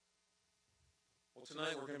Well,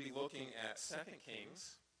 tonight we're going to be looking at 2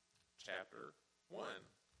 Kings chapter 1.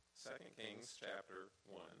 2 Kings chapter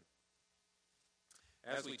 1.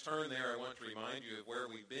 As we turn there, I want to remind you of where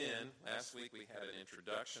we've been. Last week we had an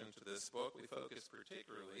introduction to this book. We focused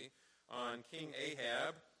particularly on King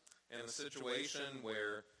Ahab and the situation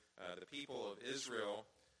where the people of Israel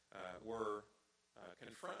were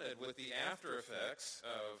confronted with the after effects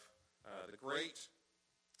of the great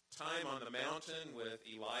time on the mountain with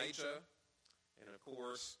Elijah, and of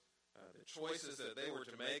course, the choices that they were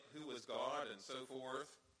to make, who was God, and so forth.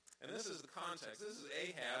 And this is the context. This is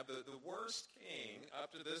Ahab, the worst king up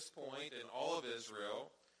to this point in all of Israel.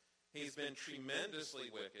 He's been tremendously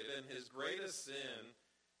wicked, and his greatest sin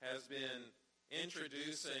has been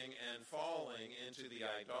introducing and falling into the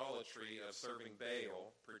idolatry of serving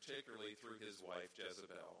Baal, particularly through his wife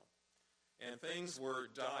Jezebel. And things were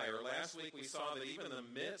dire. Last week we saw that even in the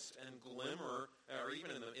midst and glimmer, or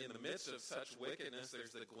even in the midst of such wickedness, there's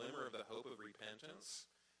the glimmer of the hope of repentance,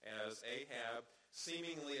 as Ahab,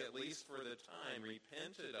 seemingly at least for the time,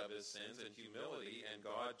 repented of his sins in humility, and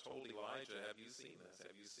God told Elijah, have you seen this?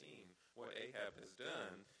 Have you seen what Ahab has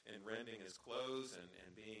done in rending his clothes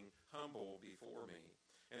and being humble before me?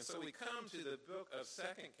 And so we come to the book of 2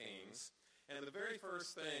 Kings, and the very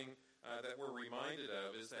first thing that we're reminded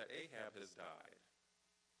of is that Ahab has died.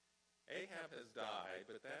 Ahab has died,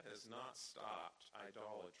 but that has not stopped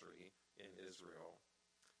idolatry in Israel.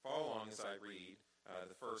 Follow along as I read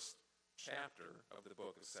the first chapter of the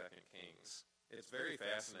book of 2 Kings. It's very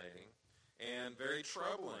fascinating and very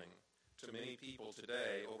troubling to many people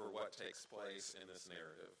today over what takes place in this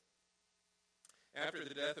narrative. After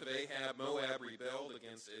the death of Ahab, Moab rebelled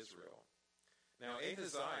against Israel. Now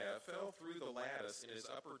Ahaziah fell through the lattice in his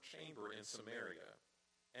upper chamber in Samaria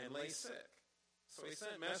and lay sick. So he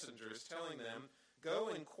sent messengers telling them, go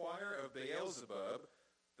inquire of Beelzebub,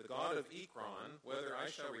 the god of Ekron, whether I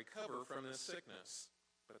shall recover from this sickness.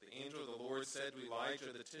 But the angel of the Lord said to Elijah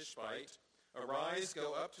the Tishbite, arise,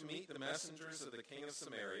 go up to meet the messengers of the king of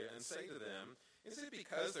Samaria, and say to them, is it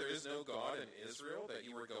because there is no God in Israel that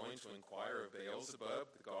you are going to inquire of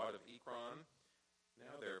Beelzebub, the god of Ekron?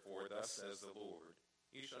 Now therefore, thus says the Lord,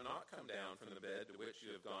 you shall not come down from the bed to which you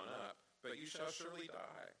have gone up, but you shall surely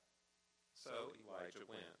die. So Elijah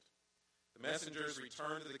went. The messengers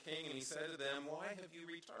returned to the king, and he said to them, why have you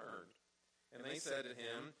returned? And they said to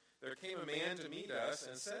him, there came a man to meet us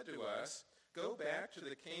and said to us, go back to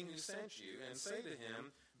the king who sent you and say to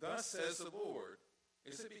him, thus says the Lord,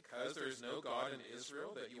 is it because there is no God in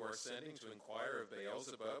Israel that you are sending to inquire of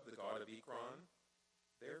Beelzebub, the god of Ekron?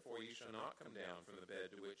 Therefore you shall not come down from the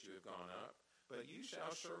bed to which you have gone up, but you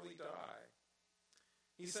shall surely die.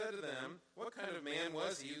 He said to them, what kind of man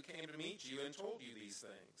was he who came to meet you and told you these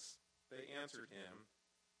things? They answered him,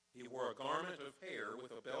 he wore a garment of hair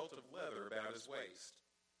with a belt of leather about his waist.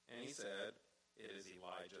 And he said, it is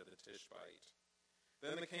Elijah the Tishbite.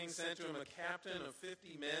 Then the king sent to him a captain of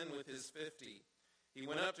 50 men with his 50. He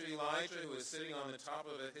went up to Elijah, who was sitting on the top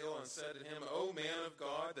of a hill, and said to him, O man of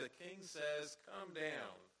God, the king says, come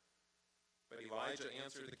down. But Elijah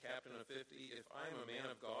answered the captain of 50, if I am a man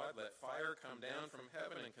of God, let fire come down from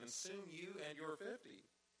heaven and consume you and your 50.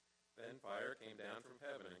 Then fire came down from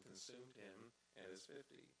heaven and consumed him and his 50.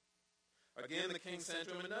 Again the king sent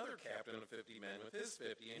to him another captain of 50 men with his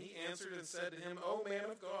 50, and he answered and said to him, O man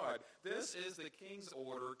of God, this is the king's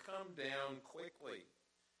order, come down quickly.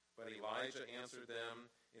 But Elijah answered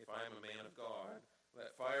them, if I am a man of God,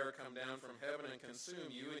 let fire come down from heaven and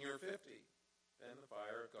consume you and your 50. Then the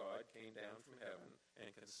fire of God came down from heaven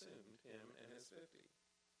and consumed him and his 50.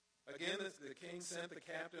 Again the king sent the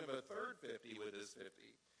captain of a third 50 with his 50.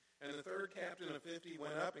 And the third captain of 50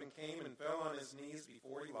 went up and came and fell on his knees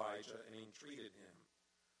before Elijah and entreated him,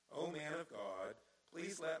 O man of God,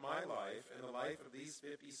 please let my life and the life of these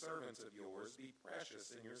 50 servants of yours be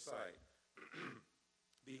precious in your sight.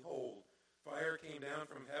 Behold, fire came down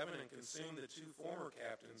from heaven and consumed the two former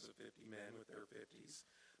captains of 50 men with their 50s.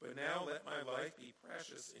 But now let my life be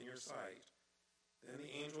precious in your sight. Then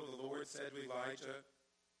the angel of the Lord said to Elijah,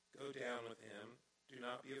 go down with him. Do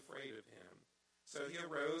not be afraid of him. So he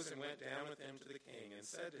arose and went down with him to the king and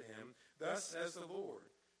said to him, thus says the Lord,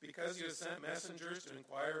 because you have sent messengers to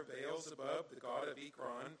inquire of Beelzebub, the god of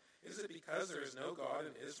Ekron, is it because there is no God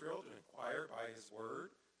in Israel to inquire by his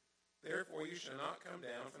word? Therefore you shall not come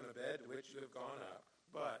down from the bed to which you have gone up,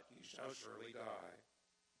 but you shall surely die.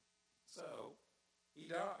 So he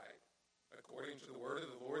died, according to the word of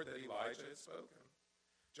the Lord that Elijah had spoken.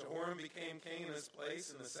 Jehoram became king in his place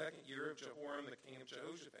in the second year of Jehoram, the king of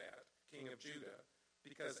Jehoshaphat, king of Judah,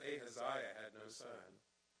 because Ahaziah had no son.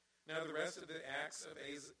 Now the rest of the acts of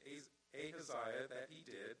Ahaziah that he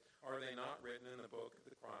did, are are they not written in the book of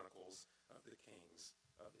the Chronicles of the kings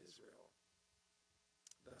of Israel?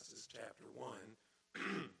 Thus is chapter 1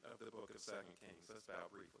 of the book of 2 Kings. Let's bow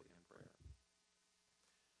briefly in prayer.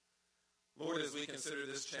 Lord, as we consider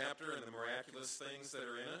this chapter and the miraculous things that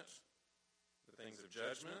are in it, the things of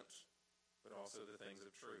judgment, but also the things of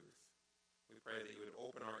truth, we pray that you would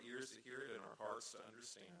open our ears to hear it and our hearts to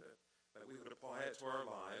understand it, that we would apply it to our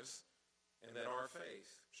lives, and that our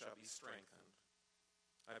faith shall be strengthened.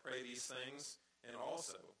 I pray these things, and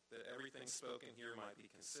also that everything spoken here might be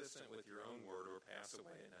consistent with your own word or pass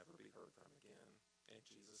away and never be heard from again. In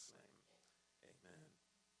Jesus' name, amen.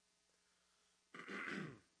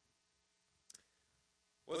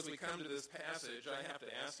 Well, as we come to this passage, I have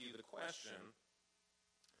to ask you the question,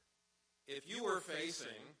 if you were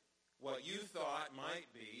facing what you thought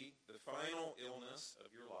might be the final illness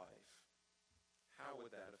of your life, how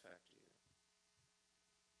would that affect you?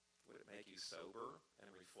 Would it make you sober and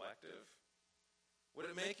reflective? Would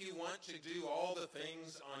it make you want to do all the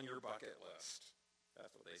things on your bucket list?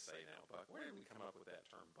 That's what they say now. Where did we come up with that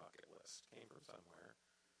term, bucket list? Came from somewhere.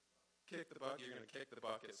 Kick the bucket. You're going to kick the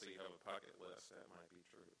bucket so you have a bucket list. That might be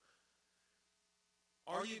true.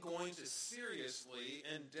 Are you going to seriously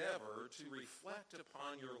endeavor to reflect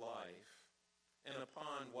upon your life and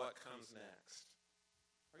upon what comes next?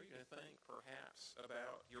 Are you going to think perhaps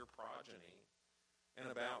about your progeny and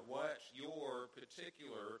about what your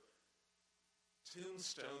particular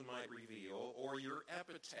tombstone might reveal or your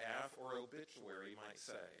epitaph or obituary might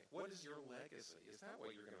say? What is your legacy? Is that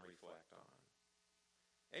what you're going to reflect on?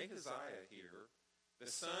 Ahaziah here, the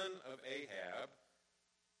son of Ahab,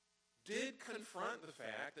 did confront the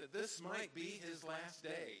fact that this might be his last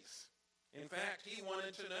days. In fact, he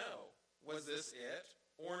wanted to know, was this it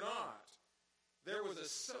or not? There was a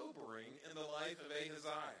sobering in the life of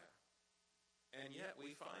Ahaziah. And yet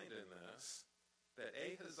we find in this that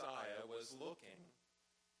Ahaziah was looking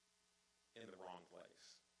in the wrong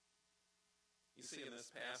place. You see, in this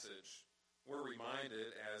passage, we're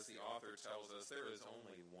reminded, as the author tells us, there is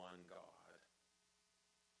only one God.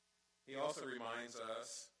 He also reminds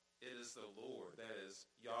us it is the Lord, that is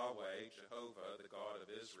Yahweh, Jehovah, the God of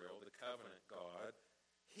Israel, the covenant God.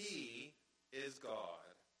 He is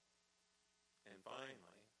God. And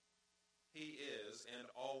finally, he is and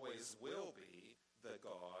always will be the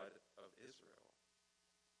God of Israel.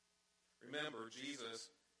 Remember,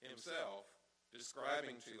 Jesus himself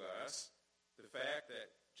describing to us the fact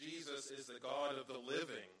that Jesus is the God of the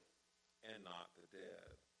living and not the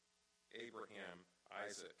dead. Abraham,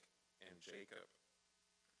 Isaac, and Jacob.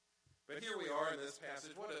 But here we are in this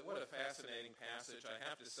passage. What a fascinating passage. I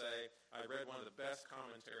have to say, I read one of the best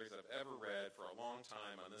commentaries I've ever read for a long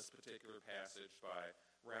time on this particular passage by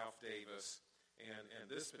Ralph Davis. And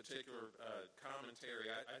this particular commentary,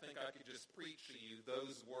 I think I could just preach to you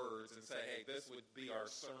those words and say, hey, this would be our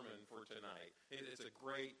sermon for tonight. It's a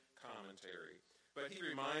great commentary. But he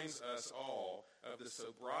reminds us all of the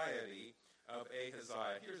sobriety of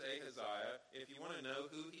Ahaziah. Here's Ahaziah. If you want to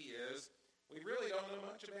know who he is, we really don't know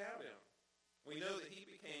much about him. We know that he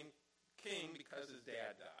became king because his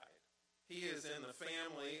dad died. He is in the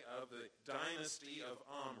family of the dynasty of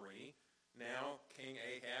Omri, now King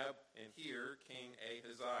Ahab, and here King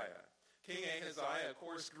Ahaziah. King Ahaziah, of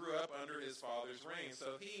course, grew up under his father's reign,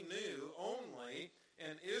 so he knew only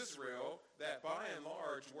in Israel that by and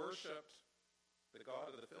large worshipped the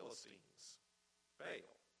god of the Philistines,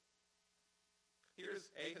 Baal.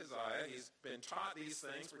 Here's Ahaziah. He's been taught these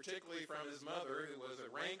things, particularly from his mother, who was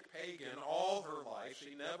a rank pagan all her life.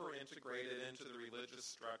 She never integrated into the religious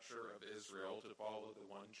structure of Israel to follow the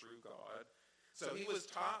one true God. So he was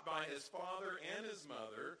taught by his father and his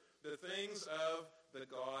mother the things of the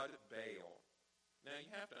god Baal. Now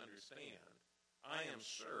you have to understand, I am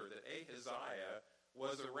sure that Ahaziah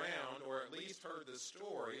was around, or at least heard the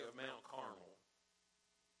story of Mount Carmel.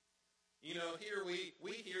 You know, here we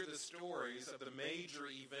hear the stories of the major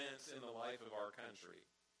events in the life of our country.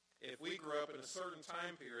 If we grew up in a certain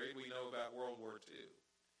time period, we know about World War II.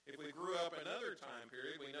 If we grew up another time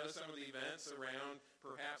period, we know some of the events around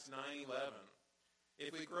perhaps 9/11.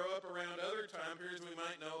 If we grow up around other time periods, we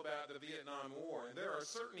might know about the Vietnam War. And there are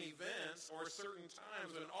certain events or certain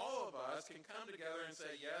times when all of us can come together and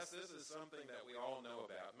say, yes, this is something that we all know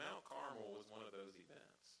about. Mount Carmel was one of those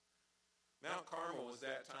events. Mount Carmel was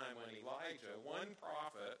that time when Elijah, one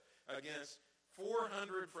prophet, against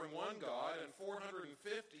 400 from one god and 450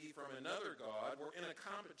 from another god, were in a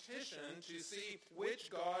competition to see which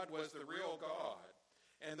god was the real God.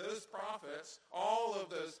 And those prophets, all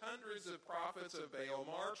of those hundreds of prophets of Baal,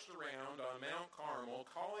 marched around on Mount Carmel,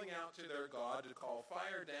 calling out to their God to call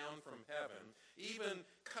fire down from heaven, even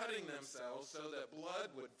cutting themselves so that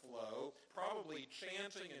blood would flow, probably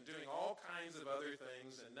chanting and doing all kinds of other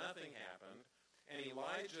things, and nothing happened. And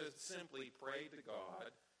Elijah simply prayed to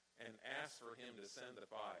God and asked for him to send the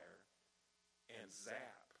fire. And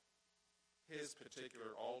zap. His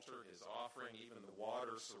particular altar, his offering, even the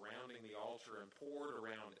water surrounding the altar and poured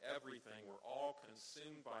around everything were all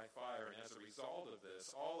consumed by fire. And as a result of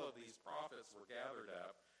this, all of these prophets were gathered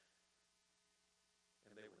up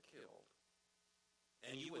and they were killed.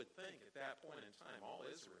 And you would think at that point in time, all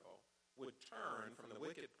Israel would turn from the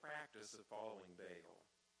wicked practice of following Baal.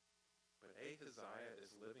 But Ahaziah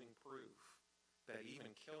is living proof that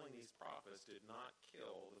even killing these prophets did not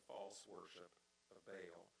kill the false worship of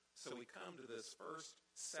Baal. So we come to this first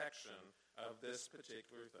section of this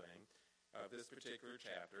particular thing, of this particular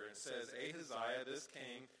chapter. It says Ahaziah, this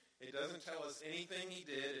king, it doesn't tell us anything he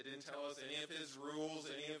did. It didn't tell us any of his rules,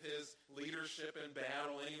 any of his leadership in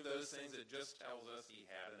battle, any of those things. It just tells us he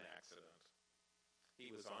had an accident.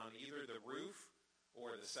 He was on either the roof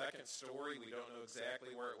or the second story. We don't know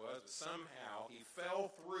exactly where it was, but somehow he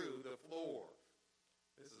fell through the floor.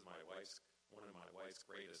 This is one of my wife's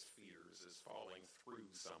greatest fears is falling through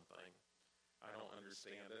something. I don't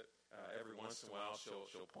understand it. Every once in a while,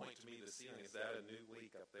 she'll point to me to the ceiling. Is that a new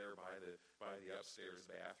leak up there by the upstairs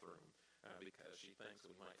bathroom? Because she thinks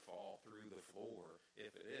we might fall through the floor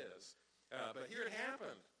if it is. But here it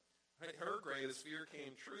happened. Her greatest fear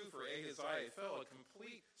came true for Ahaziah. He fell a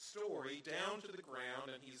complete story down to the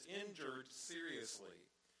ground, and he's injured seriously.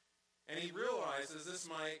 And he realizes this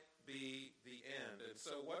might be the end. And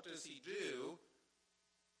so what does he do?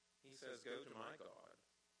 He says, go to my God.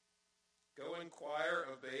 Go inquire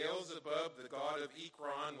of Beelzebub, the god of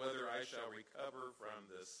Ekron, whether I shall recover from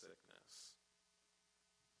this sickness.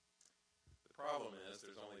 The problem is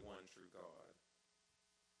there's only one true God.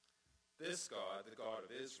 This God, the God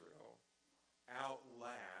of Israel,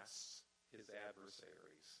 outlasts his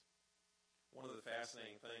adversaries. One of the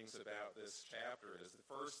fascinating things about this chapter is the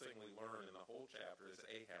first thing we learn in the whole chapter is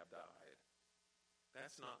that Ahab died.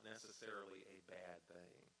 That's not necessarily a bad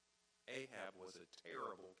thing. Ahab was a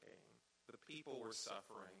terrible king. The people were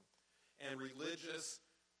suffering. And religious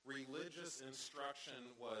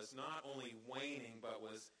instruction was not only waning, but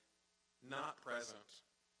was not present.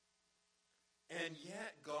 And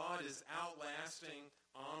yet God is outlasting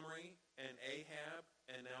Omri and Ahab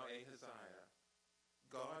and now Ahaziah.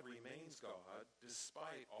 God remains God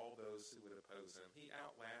despite all those who would oppose him. He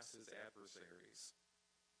outlasts his adversaries.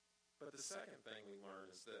 But the second thing we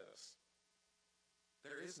learn is this.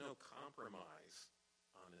 There is no compromise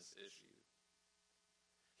on this issue.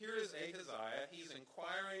 Here is Ahaziah. He's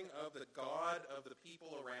inquiring of the God of the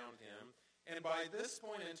people around him. And by this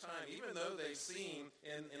point in time, even though they've seen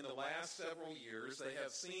in the last several years, they have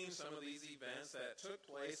seen some of these events that took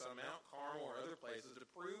place on Mount Carmel or other places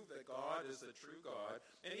to prove that God is the true God.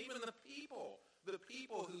 And even the people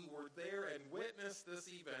who were there and witnessed this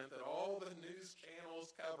event that all the news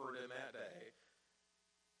channels covered in that day,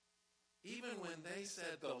 even when they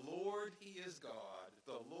said, the Lord, he is God,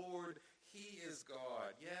 the Lord, he is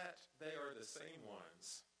God, yet they are the same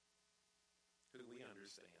ones who we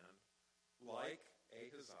understand, like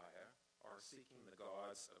Ahaziah, are seeking the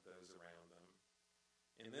gods of those around them.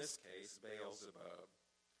 In this case, Beelzebub.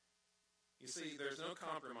 You see, there's no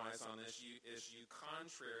compromise on this issue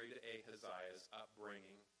contrary to Ahaziah's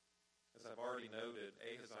upbringing. As I've already noted,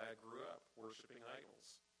 Ahaziah grew up worshiping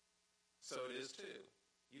idols. So it is too.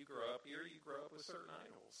 You grow up here, you grow up with certain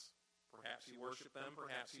idols. Perhaps you worship them,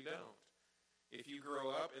 perhaps you don't. If you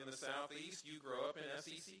grow up in the Southeast, you grow up in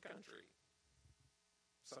SEC country.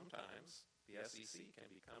 Sometimes the SEC can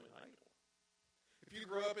become an idol. If you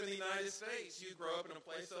grow up in the United States, you grow up in a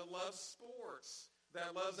place that loves sports,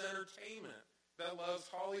 that loves entertainment, that loves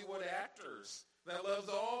Hollywood actors, that loves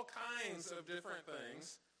all kinds of different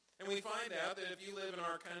things. And we find out that if you live in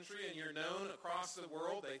our country and you're known across the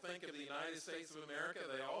world, they think of the United States of America,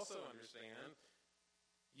 they also understand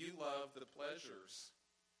you love the pleasures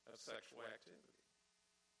of sexual activity.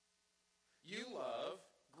 You love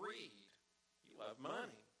greed. You love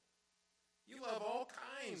money. You love all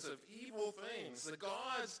kinds of evil things. The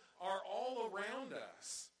gods are all around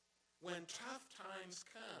us. When tough times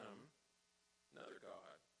come, another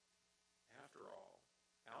god. After all,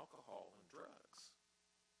 alcohol and drugs.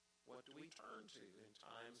 What do we turn to in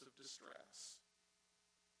times of distress?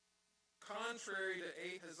 Contrary to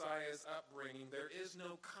Ahaziah's upbringing, there is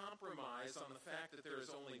no compromise on the fact that there is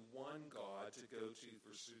only one God to go to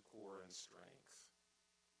for succor and strength.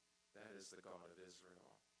 that is the God of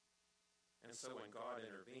Israel. And so when God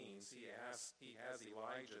intervenes, he has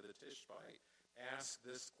Elijah the Tishbite ask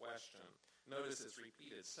this question. Notice it's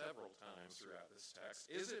repeated several times throughout this text.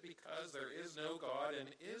 Is it because there is no God in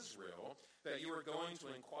Israel that you are going to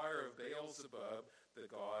inquire of Baal-zebub, the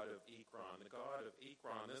god of Ekron? The god of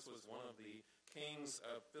Ekron, this was one of the kings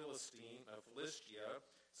of Philistia.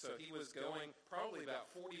 So he was going probably about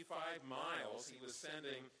 45 miles. He was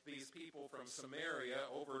sending these people from Samaria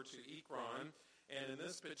over to Ekron. And in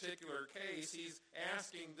this particular case, he's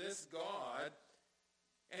asking this God,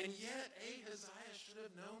 and yet Ahaziah should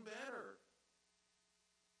have known better.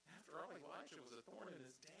 After all, Elijah was a thorn in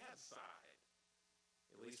his dad's side,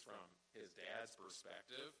 at least from his dad's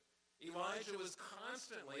perspective. Elijah was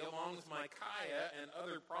constantly, along with Micaiah and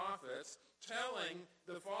other prophets, telling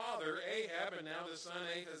the father, Ahab, and now the son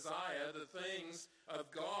Ahaziah, the things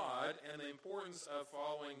of God and the importance of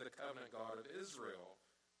following the covenant God of Israel.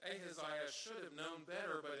 Ahaziah should have known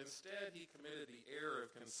better, but instead he committed the error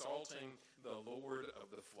of consulting the Lord of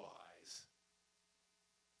the flies.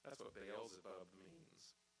 That's what Beelzebub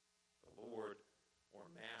means. The Lord or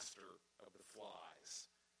master of the flies.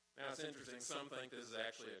 Now it's interesting, some think this is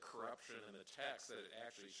actually a corruption in the text, that it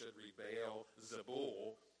actually should read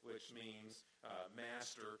Baal-zebul, which means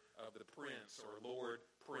master of the prince or Lord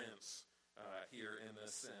Prince here in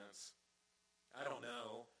this sense. I don't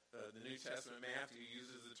know. The New Testament, Matthew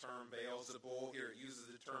uses the term Baal-zebul. Here it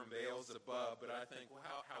uses the term Baal-zebub. But I think,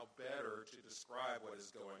 well, how better to describe what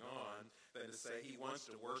is going on than to say he wants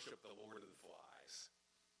to worship the Lord of the flies.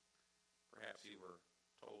 Perhaps you were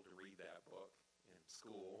told to read that book in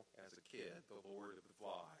school as a kid, The Lord of the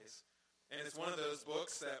Flies. And it's one of those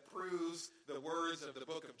books that proves the words of the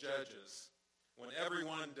book of Judges. When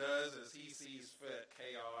everyone does as he sees fit,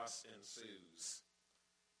 chaos ensues.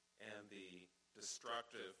 And the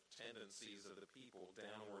destructive tendencies of the people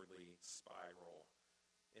downwardly spiral.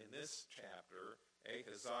 In this chapter,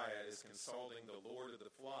 Ahaziah is consulting the Lord of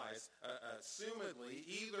the flies, assumedly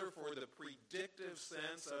either for the predictive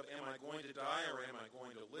sense of am I going to die or am I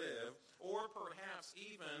going to live, or perhaps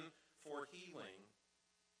even for healing.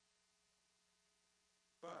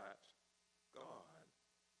 But God,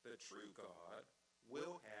 the true God,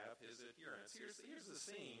 will have his adherents. Here's the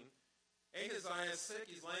scene. Ahaziah is sick.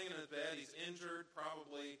 He's laying in his bed. He's injured,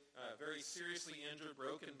 probably very seriously injured,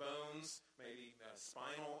 broken bones, maybe a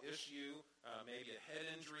spinal issue, maybe a head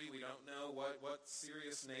injury. We don't know what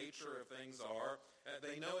serious nature of things are.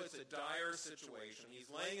 They know it's a dire situation. He's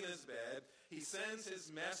laying in his bed. He sends his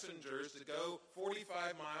messengers to go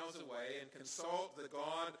 45 miles away and consult the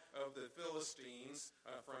god of the Philistines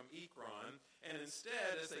from Ekron. And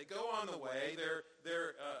instead, as they go on the way,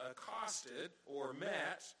 they're accosted or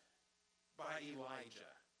met by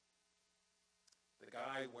Elijah, the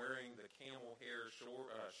guy wearing the camel hair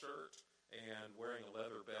shirt and wearing a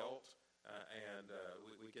leather belt.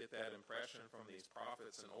 We get that impression from these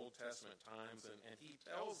prophets in Old Testament times. And he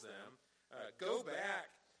tells them, go back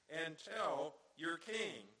and tell your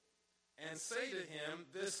king and say to him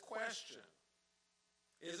this question.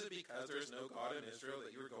 Is it because there is no God in Israel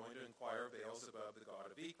that you are going to inquire of Baal-zebub, the god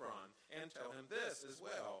of Ekron? And tell him this as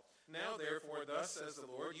well. Now, therefore, thus says the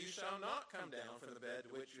Lord, you shall not come down from the bed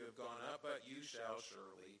to which you have gone up, but you shall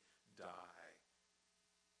surely die.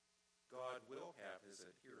 God will have his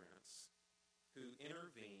adherents who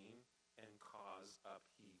intervene and cause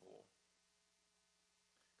upheaval.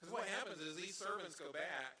 Because what happens is these servants go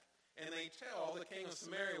back and they tell the king of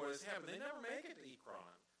Samaria what has happened. They never make it to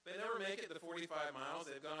Ekron. They never make it the 45 miles.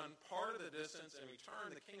 They've gone part of the distance and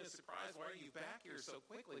returned. The king is surprised. Why are you back here so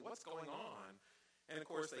quickly? What's going on? And, of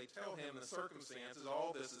course, they tell him the circumstances.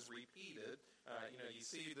 All this is repeated. You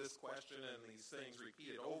see this question and these things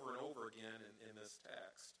repeated over and over again in this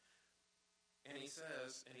text. And he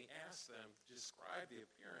says, and he asks them to describe the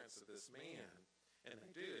appearance of this man. And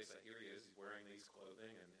they do. They say, here he is. He's wearing these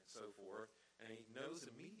clothing and so forth. And he knows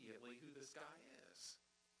immediately who this guy is.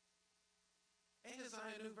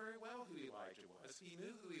 Ahaziah knew very well who Elijah was. He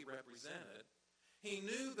knew who he represented. He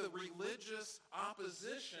knew the religious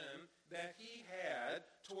opposition that he had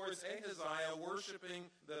towards Ahaziah worshiping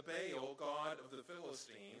the Baal, god of the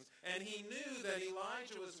Philistines. And he knew that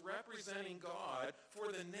Elijah was representing God for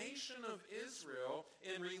the nation of Israel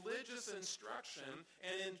in religious instruction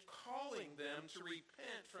and in calling them to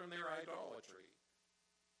repent from their idolatry.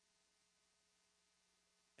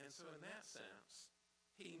 And so in that sense,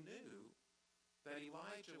 he knew that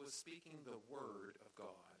Elijah was speaking the word of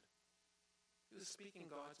God. He was speaking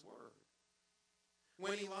God's word.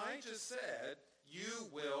 When Elijah said, you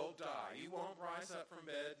will die, you won't rise up from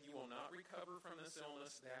bed, you will not recover from this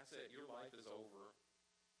illness, that's it, your life is over.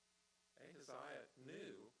 Ahaziah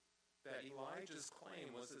knew that Elijah's claim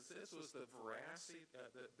was that this was the veracity,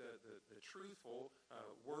 the truthful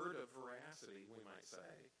word of veracity, we might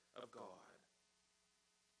say, of God.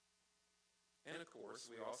 And of course,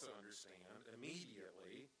 we also understand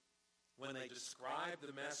immediately when they described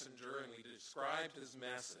the messenger and we described his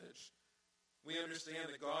message, we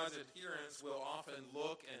understand that God's adherents will often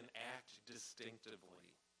look and act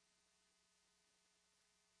distinctively.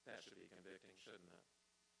 That should be convicting, shouldn't it?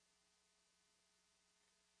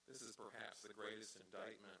 This is perhaps the greatest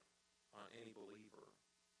indictment on any believer.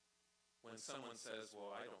 When someone says,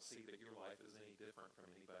 well, I don't see that your life is any different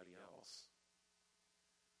from anybody else.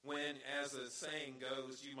 When, as the saying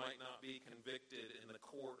goes, you might not be convicted in the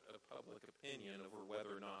court of public opinion over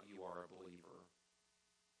whether or not you are a believer.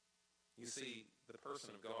 You see, the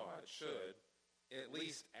person of God should at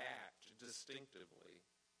least act distinctively,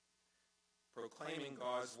 proclaiming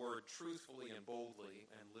God's word truthfully and boldly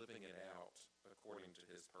and living it out according to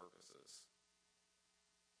his purposes.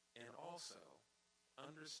 And also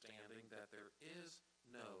understanding that there is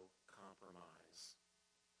no compromise.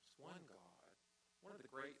 There's one God. One of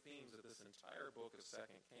the great themes of this entire book of 2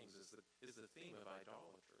 Kings is the theme of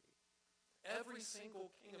idolatry. Every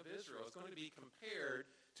single king of Israel is going to be compared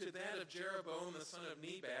to that of Jeroboam the son of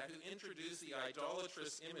Nebat, who introduced the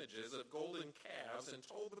idolatrous images of golden calves and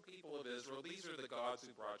told the people of Israel, these are the gods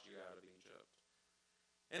who brought you out of Egypt.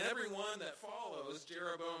 And everyone that follows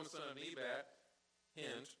Jeroboam son of Nebat,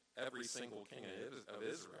 hint, every single king of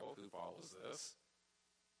Israel who follows this,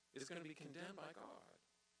 is going to be condemned by God.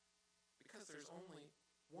 Because there's only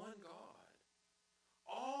one God.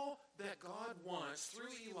 All that God wants through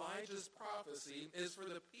Elijah's prophecy is for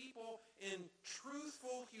the people in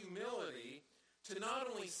truthful humility to not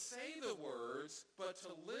only say the words, but to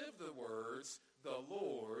live the words, the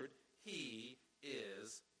Lord, he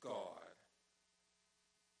is God.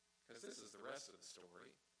 Because this is the rest of the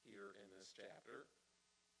story here in this chapter.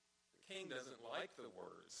 The king doesn't like the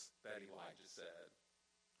words that Elijah said.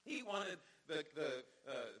 He wanted the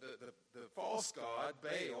false god,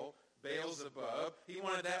 Baal-zebub, he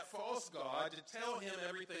wanted that false god to tell him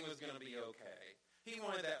everything was going to be okay. He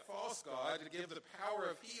wanted that false god to give the power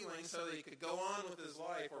of healing so that he could go on with his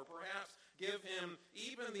life, or perhaps give him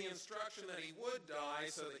even the instruction that he would die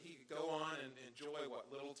so that he could go on and enjoy what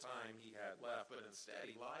little time he had left. But instead,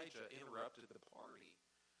 Elijah interrupted the party.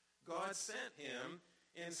 God sent him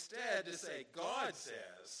instead to say, God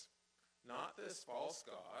says, not this false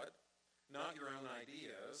god, not your own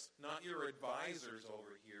ideas, not your advisors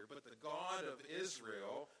over here, but the God of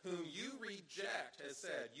Israel, whom you reject, has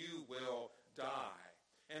said, you will die.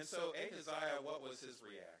 And so Ahaziah, what was his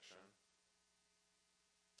reaction?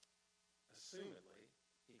 Assumedly,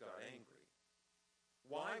 he got angry.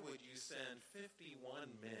 Why would you send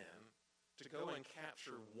 51 men to go and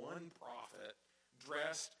capture one prophet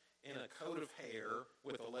dressed in a coat of hair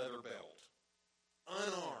with a leather belt,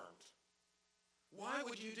 unarmed? Why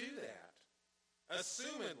would you do that?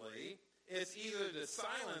 Assumedly, it's either to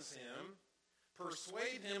silence him,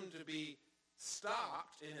 persuade him to be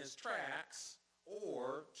stopped in his tracks,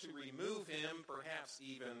 or to remove him, perhaps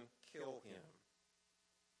even kill him.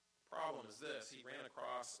 The problem is this: he ran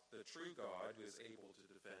across the true God who is able to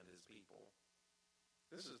defend his people.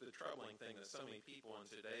 This is the troubling thing that so many people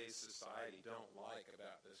in today's society don't like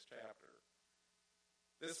about this chapter.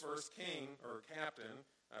 This first king, or captain,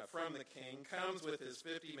 from the king, comes with his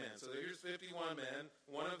 50 men. So here's 51 men,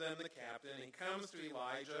 one of them the captain. He comes to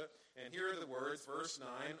Elijah, and here are the words, verse 9,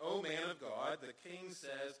 O man of God, the king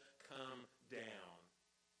says, come down.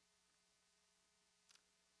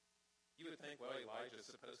 You would think, well, Elijah is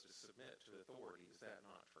supposed to submit to authority. Is that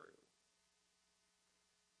not true?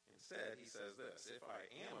 Instead, he says this, if I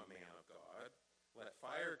am a man of God, let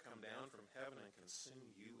fire come down from heaven and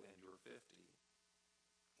consume you and your 50.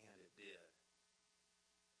 And it did.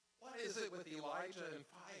 What is it with Elijah and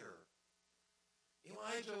fire?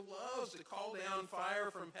 Elijah loves to call down fire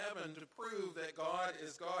from heaven to prove that God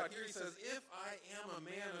is God. Here he says, if I am a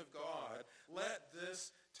man of God, let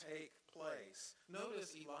this take place.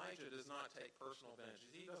 Notice Elijah does not take personal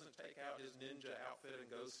vengeance. He doesn't take out his ninja outfit and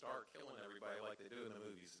go start killing everybody like they do in the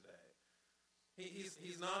movies today.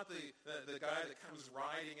 He's not the guy that comes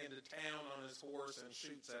riding into town on his horse and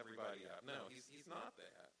shoots everybody up. No, he's not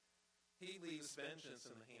that. He leaves vengeance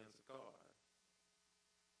in the hands of God.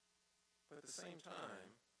 But at the same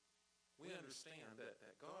time, we understand that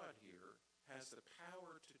God here has the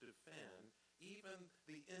power to defend even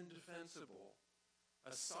the indefensible,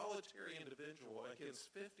 a solitary individual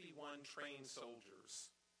against 51 trained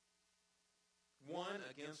soldiers, one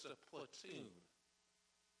against a platoon.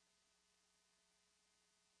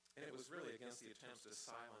 And it was really against the attempts to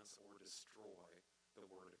silence or destroy the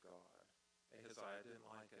Word of God. Ahaziah didn't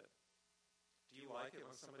like it. Do you like it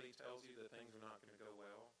when somebody tells you that things are not going to go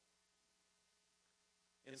well?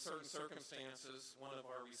 In certain circumstances, one of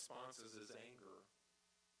our responses is anger.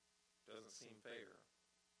 Doesn't seem fair.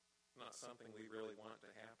 Not something we really want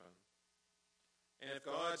to happen. And if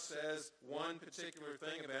God says one particular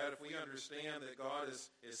thing about it, if we understand that God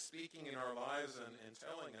is speaking in our lives and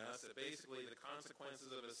telling us that basically the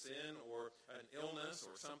consequences of a sin or an illness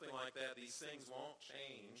or something like that, these things won't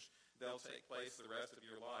change. They'll take place the rest of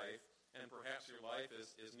your life, and perhaps your life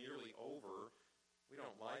is nearly over. We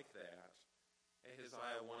don't like that.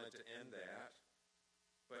 Ahaziah wanted to end that,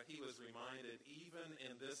 but he was reminded, even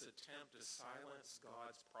in this attempt to silence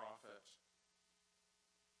God's prophet,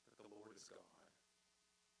 that the Lord is God.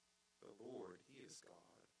 The Lord, he is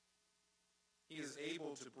God. He is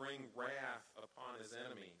able to bring wrath upon his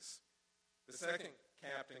enemies. The second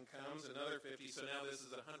captain comes, another 50, so now this is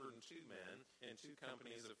 102 men in 2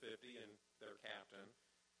 companies of 50 and their captain.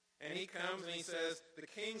 And he comes and he says, the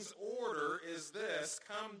king's order is this,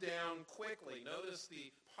 come down quickly. Notice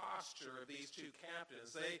the posture of these 2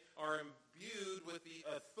 captains. They are imbued with the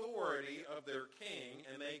authority of their king,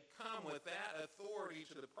 and they come with that authority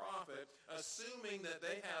to the prophet, assuming that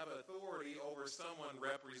they have authority over someone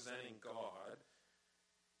representing God.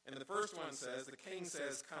 And the first one says, the king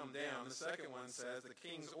says, come down. The second one says, the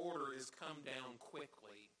king's order is come down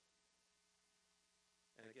quickly.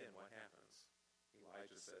 And again, what happens?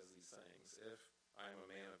 Elijah says these things. If I am a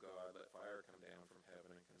man of God, let fire come down from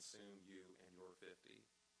heaven and consume you and your 50.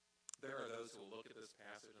 There are those who will look at this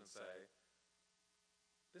passage and say,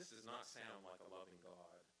 this does not sound like a loving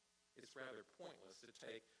God. It's rather pointless to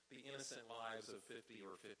take the innocent lives of 50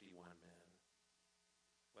 or 51 men.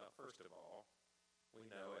 Well, first of all, we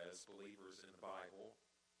know as believers in the Bible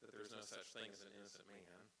that there's no such thing as an innocent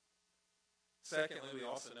man. Secondly, we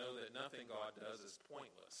also know that nothing God does is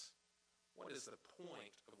pointless. What is the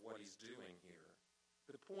point of what he's doing here?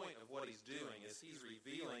 The point of what he's doing is he's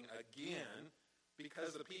revealing again,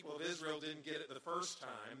 because the people of Israel didn't get it the first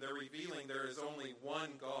time, they're revealing there is only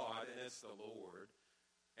one God, and it's the Lord.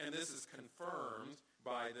 And this is confirmed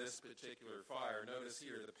by this particular fire. Notice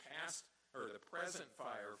here, the present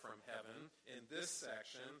fire from heaven in this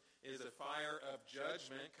section is a fire of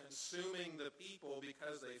judgment consuming the people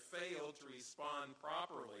because they failed to respond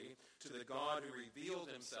properly to the God who revealed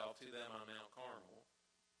himself to them on Mount Carmel.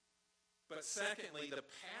 But secondly, the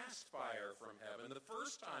past fire from heaven, the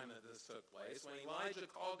first time that this took place, when Elijah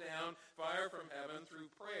called down fire from heaven through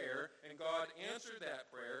prayer, and God answered that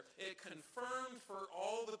prayer, it confirmed for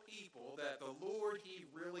all the people that the Lord, he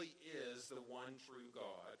really is the one true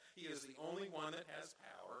God. He is the only one that has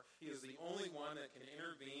power. He is the only one that can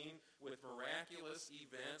intervene with miraculous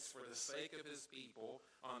events for the sake of his people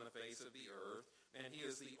on the face of the earth. And he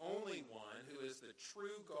is the only one who is the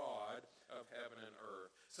true God of heaven and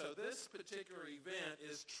earth. So this particular event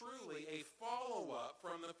is truly a follow-up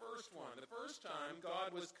from the first one. The first time,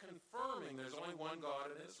 God was confirming there's only one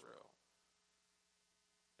God in Israel.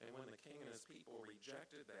 And when the king and his people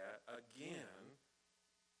rejected that, again,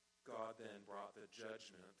 God then brought the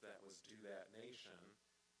judgment that was due that nation,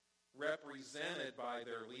 represented by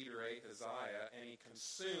their leader Ahaziah, and he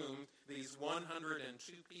consumed these 102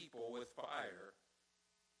 people with fire.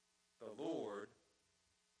 The Lord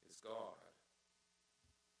is God.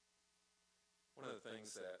 One of the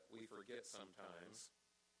things that we forget sometimes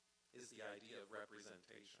is the idea of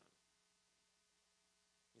representation.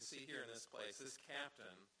 You see here in this place, this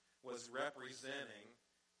captain was representing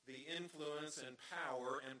the influence and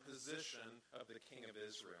power and position of the king of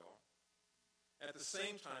Israel. At the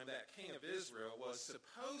same time, that king of Israel was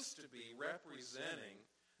supposed to be representing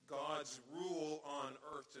God's rule on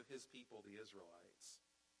earth to his people, the Israelites.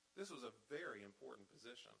 This was a very important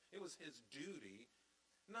position. It was his duty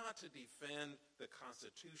not to defend the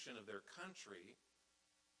constitution of their country,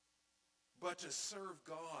 but to serve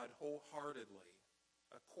God wholeheartedly,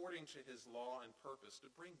 according to his law and purpose,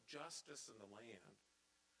 to bring justice in the land,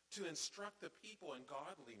 to instruct the people in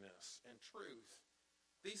godliness and truth.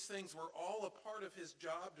 These things were all a part of his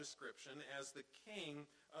job description as the king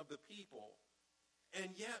of the people.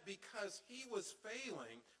 And yet, because he was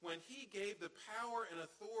failing, when he gave the power and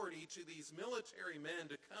authority to these military men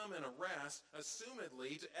to come and arrest,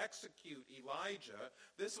 assumedly to execute Elijah,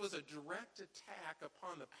 this was a direct attack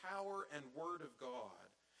upon the power and word of God.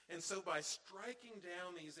 And so by striking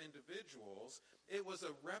down these individuals, it was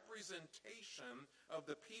a representation of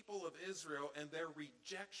the people of Israel and their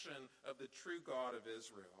rejection of the true God of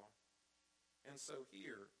Israel. And so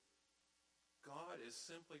here, God is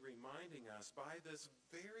simply reminding us by this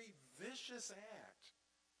very vicious act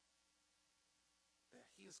that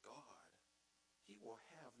he is God. he will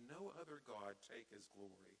have no other God take his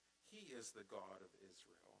glory. He is the God of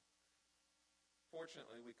Israel.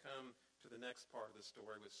 Fortunately, we come to the next part of the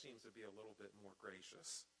story, which seems to be a little bit more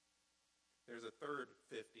gracious. There's a third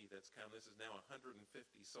 50 that's come. This is now 150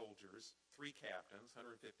 soldiers, 3 captains,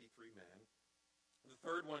 153 men. The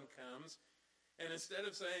third one comes, and instead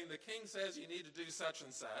of saying, the king says you need to do such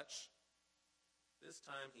and such, this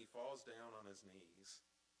time he falls down on his knees.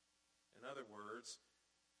 In other words,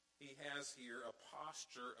 he has here a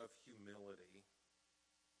posture of humility,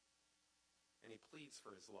 and he pleads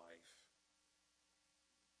for his life.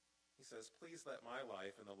 He says, please let my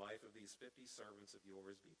life and the life of these 50 servants of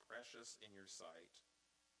yours be precious in your sight.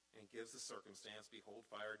 And he gives the circumstance, behold,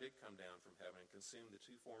 fire did come down from heaven and consume the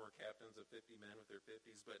 2 former captains of 50 men with their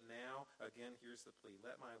 50s. But now, again, here's the plea.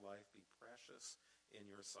 Let my life be precious in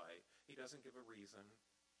your sight. He doesn't give a reason.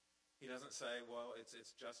 He doesn't say, well, it's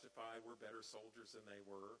justified. We're better soldiers than they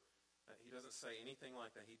were. He doesn't say anything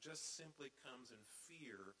like that. He just simply comes in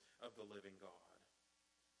fear of the living God.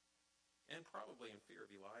 And probably in fear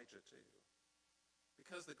of Elijah too.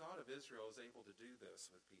 Because the God of Israel is able to do this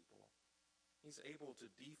with people. He's able to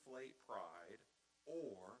deflate pride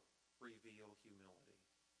or reveal humility.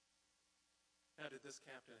 Now, did this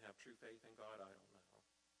captain have true faith in God? I don't know.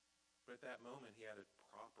 But at that moment, he had a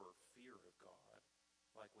proper fear of God,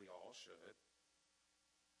 like we all should.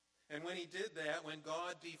 And when he did that, when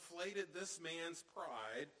God deflated this man's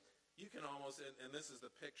pride, you can almost, and this is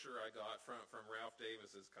the picture I got from Ralph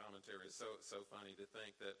Davis's commentary. It's so funny to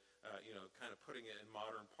think that, kind of putting it in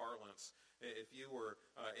modern parlance, if you were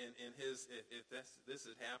if this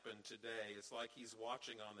had happened today, it's like he's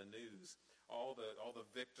watching on the news all the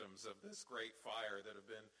victims of this great fire that have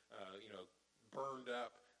been, burned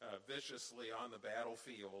up viciously on the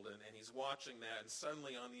battlefield, and he's watching that, and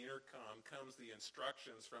suddenly on the intercom comes the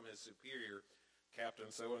instructions from his superior, Captain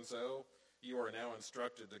so-and-so, you are now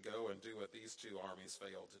instructed to go and do what these 2 armies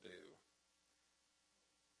failed to do.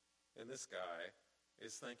 And this guy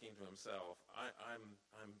is thinking to himself,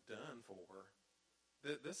 I'm done for.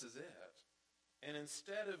 This is it. And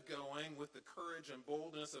instead of going with the courage and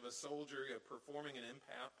boldness of a soldier performing an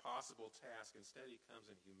impossible task, instead he comes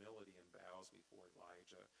in humility and bows before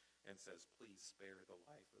Elijah and says, please spare the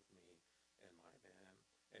life of me and my men.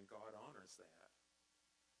 And God honors that.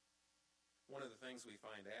 One of the things we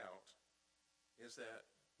find out is that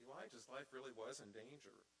Elijah's life really was in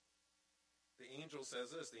danger. The angel says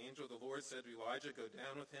this, the angel of the Lord said to Elijah, go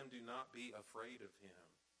down with him, do not be afraid of him.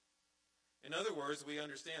 In other words, we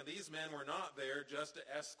understand these men were not there just to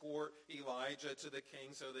escort Elijah to the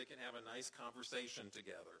king so they can have a nice conversation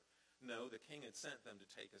together. No, the king had sent them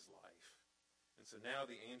to take his life. And so now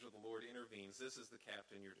the angel of the Lord intervenes. This is the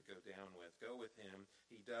captain you're to go down with. Go with him.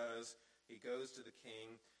 He does. He goes to the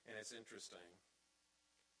king, and it's interesting.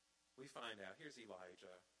 We find out, here's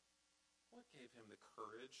Elijah. What gave him the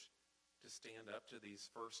courage to stand up to these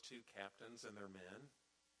first 2 captains and their men?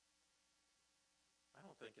 I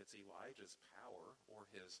don't think it's Elijah's power or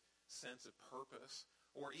his sense of purpose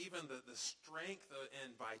or even the strength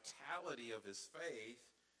and vitality of his faith.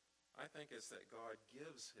 I think it's that God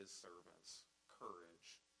gives his servants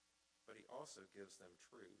courage, but he also gives them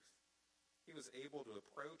truth. He was able to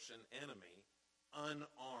approach an enemy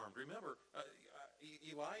unarmed. Remember,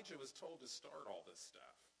 Elijah was told to start all this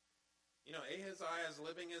stuff. Ahaziah is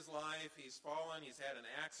living his life. He's fallen. He's had an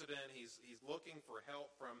accident. He's looking for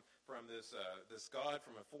help from this God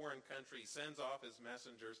from a foreign country. He sends off his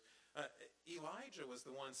messengers. Elijah was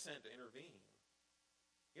the one sent to intervene.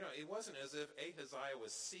 It wasn't as if Ahaziah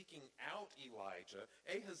was seeking out Elijah.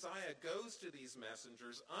 Ahaziah goes to these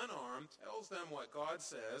messengers unarmed, tells them what God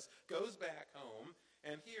says, goes back home,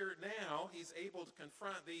 and here now he's able to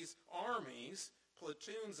confront these armies,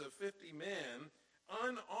 platoons of 50 men,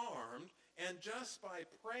 unarmed, and just by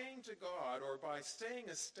praying to God or by saying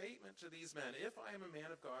a statement to these men, if I am a man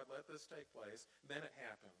of God, let this take place, then it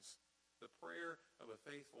happens. The prayer of a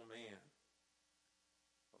faithful man,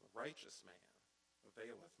 of a righteous man,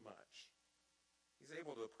 availeth much. He's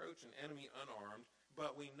able to approach an enemy unarmed,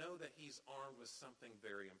 but we know that he's armed with something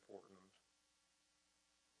very important.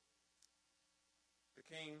 The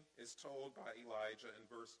king is told by Elijah in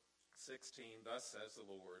verse 16, thus says the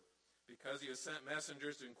Lord, because you have sent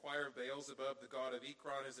messengers to inquire of Beelzebub, the god of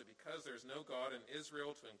Ekron, is it because there is no God in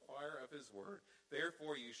Israel to inquire of his word?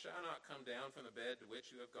 Therefore you shall not come down from the bed to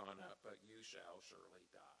which you have gone up, but you shall surely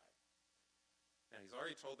die. Now, he's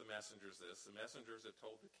already told the messengers this. The messengers have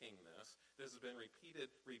told the king this. This has been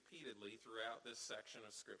repeatedly throughout this section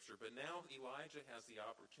of Scripture. But now Elijah has the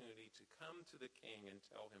opportunity to come to the king and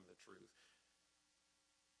tell him the truth.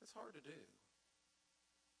 It's hard to do.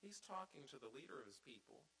 He's talking to the leader of his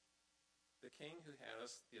people, the the king who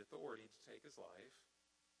has the authority to take his life,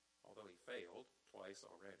 although he failed twice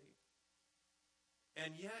already.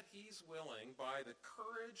 And yet he's willing, by the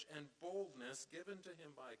courage and boldness given to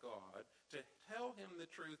him by God, to tell him the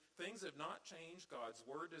truth. Things have not changed. God's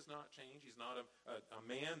word does not change. He's not a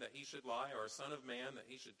man that he should lie, or a son of man that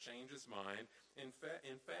he should change his mind. In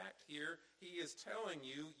fact, here he is telling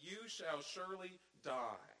you, you shall surely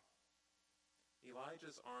die.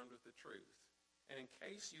 Elijah's armed with the truth. And in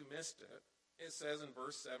case you missed it, it says in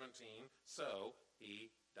verse 17, so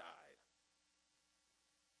he died.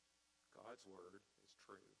 God's word is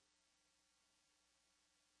true.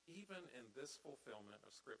 Even in this fulfillment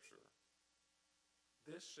of Scripture,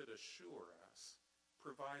 this should assure us,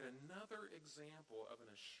 provide another example of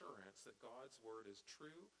an assurance that God's word is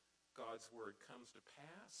true, God's word comes to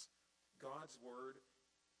pass, God's word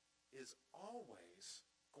is always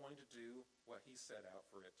going to do what he set out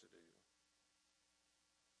for it to do.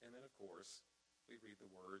 And then, of course, we read the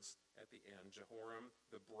words at the end. Jehoram,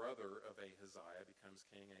 the brother of Ahaziah, becomes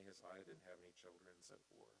king. Ahaziah didn't have any children, and so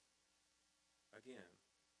forth. Again,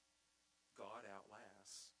 God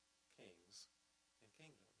outlasts kings and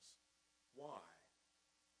kingdoms. Why?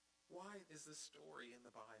 Why is this story in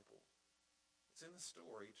the Bible?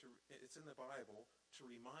 It's in the Bible to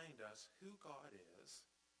remind us who God is,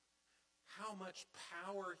 how much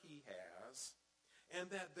power he has, and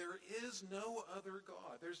that there is no other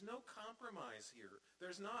God. There's no compromise here.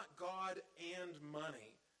 There's not God and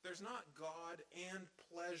money. There's not God and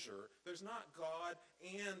pleasure. There's not God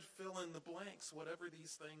and fill in the blanks, whatever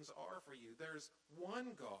these things are for you. There's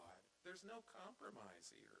one God. There's no compromise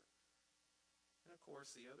here. And of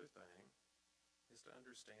course, the other thing is to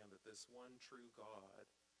understand that this one true God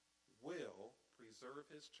will preserve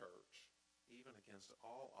his church even against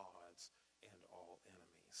all odds and all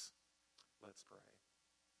enemies. Let's pray.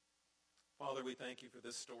 Father, we thank you for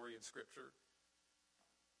this story in Scripture.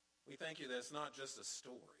 We thank you that it's not just a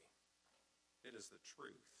story. It is the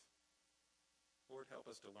truth. Lord, help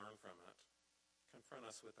us to learn from it. Confront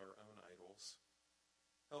us with our own idols.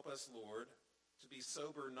 Help us, Lord, to be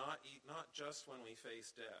sober not just when we face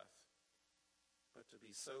death, but to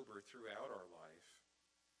be sober throughout our life,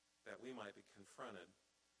 that we might be confronted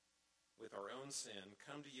with our own sin,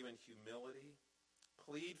 come to you in humility,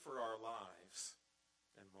 plead for our lives,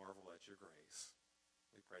 and marvel at your grace.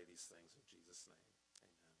 We pray these things in Jesus' name.